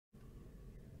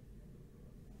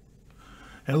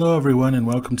Hello everyone and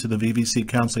welcome to the VVC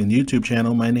Counseling YouTube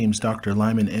channel. My name is Dr.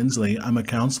 Lyman Ensley. I'm a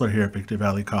counselor here at Victor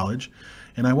Valley College,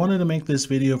 and I wanted to make this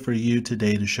video for you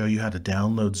today to show you how to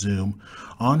download Zoom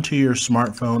onto your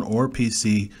smartphone or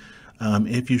PC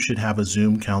if you should have a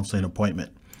Zoom counseling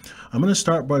appointment. I'm going to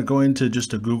start by going to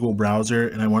just a Google browser,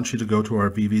 and I want you to go to our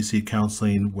VVC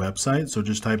Counseling website. So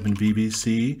just type in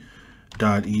vvc.edu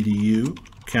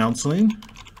counseling.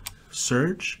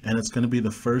 Search, and it's going to be the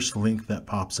first link that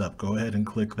pops up. Go ahead and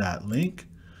click that link,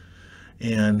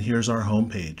 and here's our home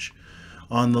page.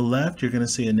 On the left, you're going to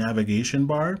see a navigation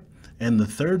bar, and the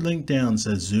third link down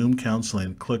says Zoom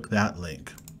Counseling. Click that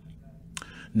link.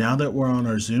 Now that we're on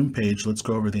our Zoom page, let's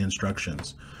go over the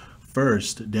instructions.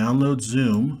 First, download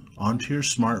Zoom onto your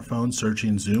smartphone,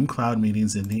 searching Zoom Cloud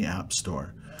Meetings in the App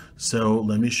Store. So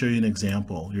let me show you an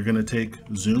example. You're going to take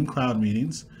Zoom Cloud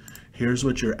Meetings. Here's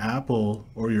what your Apple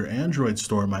or your Android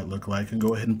store might look like, and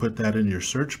go ahead and put that in your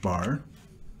search bar,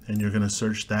 and you're going to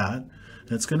search that,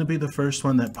 and it's going to be the first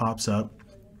one that pops up.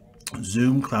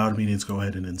 Zoom Cloud Meetings. Go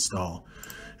ahead and install,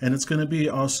 and it's going to be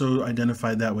also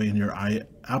identified that way in your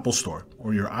Apple store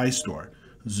or your iStore.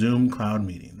 Zoom Cloud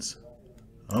Meetings.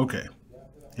 Okay,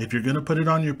 if you're going to put it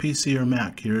on your PC or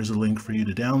Mac, here's a link for you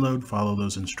to download. Follow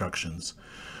those instructions.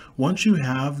 Once you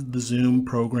have the Zoom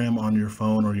program on your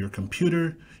phone or your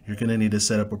computer, you're going to need to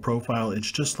set up a profile.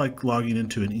 It's just like logging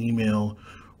into an email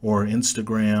or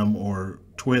Instagram or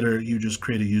Twitter. You just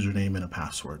create a username and a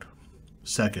password.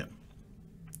 Second,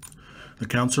 the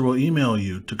counselor will email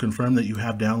you to confirm that you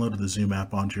have downloaded the Zoom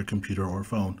app onto your computer or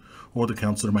phone, or the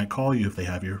counselor might call you if they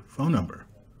have your phone number.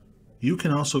 You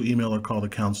can also email or call the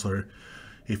counselor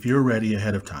if you're ready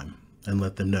ahead of time and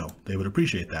let them know. They would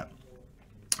appreciate that.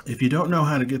 If you don't know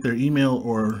how to get their email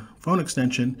or phone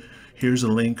extension, here's a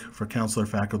link for counselor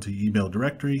faculty email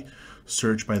directory.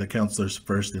 Search by the counselor's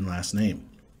first and last name.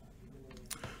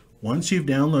 Once you've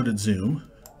downloaded Zoom,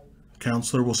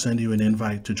 counselor will send you an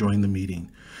invite to join the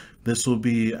meeting. This will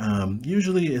be,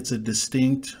 usually it's a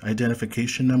distinct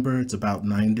identification number. It's about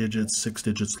 9 digits, 6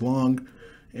 digits long,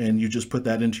 and you just put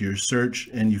that into your search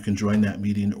and you can join that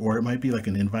meeting, or it might be like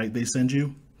an invite they send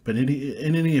you. But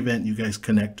in any event, you guys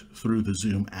connect through the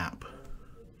Zoom app.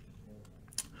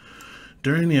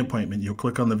 During the appointment, you'll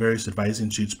click on the various advising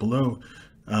sheets below.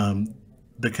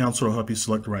 The counselor will help you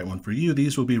select the right one for you.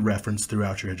 These will be referenced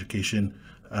throughout your education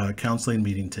counseling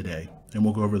meeting today, and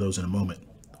we'll go over those in a moment.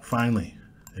 Finally,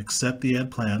 accept the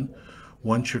ed plan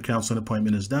once your counseling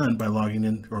appointment is done by logging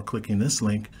in or clicking this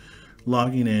link,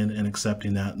 logging in and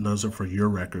accepting that, and those are for your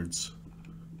records.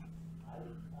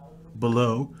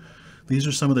 Below, these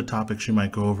are some of the topics you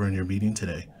might go over in your meeting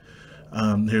today.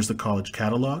 Here's the college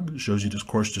catalog. It shows you this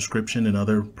course description and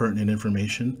other pertinent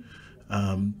information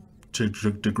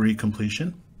to degree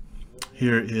completion.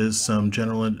 Here is some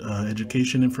general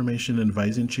education information and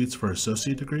advising sheets for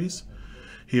associate degrees.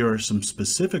 Here are some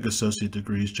specific associate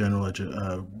degrees,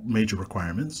 major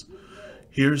requirements.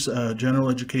 Here's general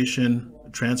education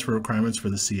transfer requirements for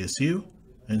the CSU,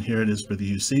 and here it is for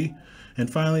the UC. And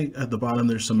finally, at the bottom,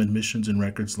 there's some admissions and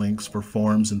records links for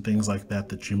forms and things like that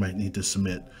that you might need to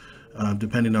submit,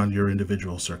 depending on your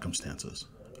individual circumstances.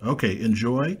 Okay,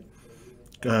 enjoy.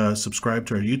 Subscribe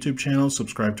to our YouTube channel,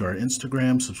 subscribe to our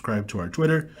Instagram, subscribe to our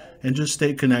Twitter, and just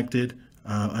stay connected.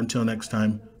 Until next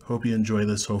time, hope you enjoy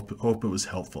this. Hope it was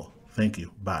helpful. Thank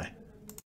you. Bye.